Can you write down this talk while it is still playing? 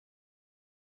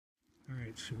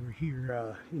Alright, so we're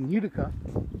here in Utica.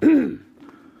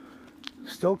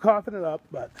 Still coughing it up,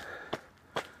 but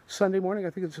Sunday morning, I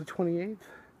think it's the 28th.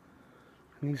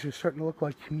 And these are starting to look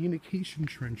like communication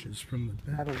trenches from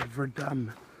the Battle of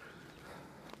Verdun.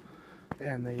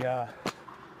 And they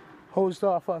hosed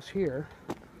off us here,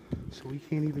 so we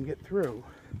can't even get through.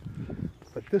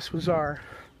 But this was our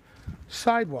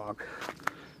sidewalk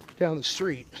down the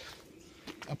street,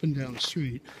 up and down the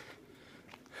street.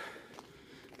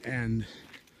 And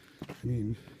I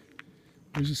mean,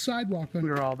 there's a sidewalk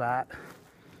under all that.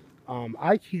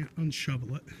 I can't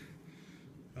unshovel it,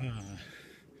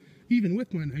 even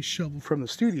with my nice shovel from the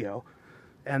studio.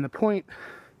 And the point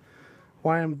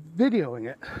why I'm videoing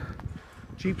it,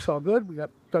 Jeep's all good, we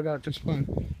got dug out just fine.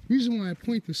 The reason why I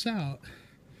point this out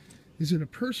is that a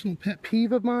personal pet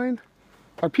peeve of mine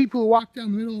are people who walk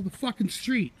down the middle of the fucking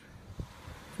street.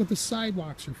 That's what the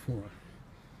sidewalks are for.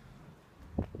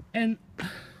 And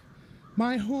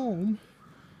my home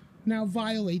now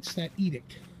violates that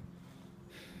edict.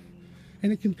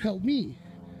 And it compelled me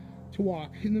to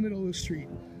walk in the middle of the street,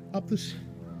 up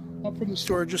from the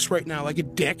store just right now like a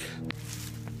dick.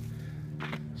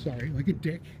 Sorry, like a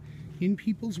dick, in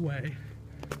people's way.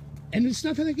 And there's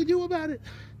nothing I can do about it.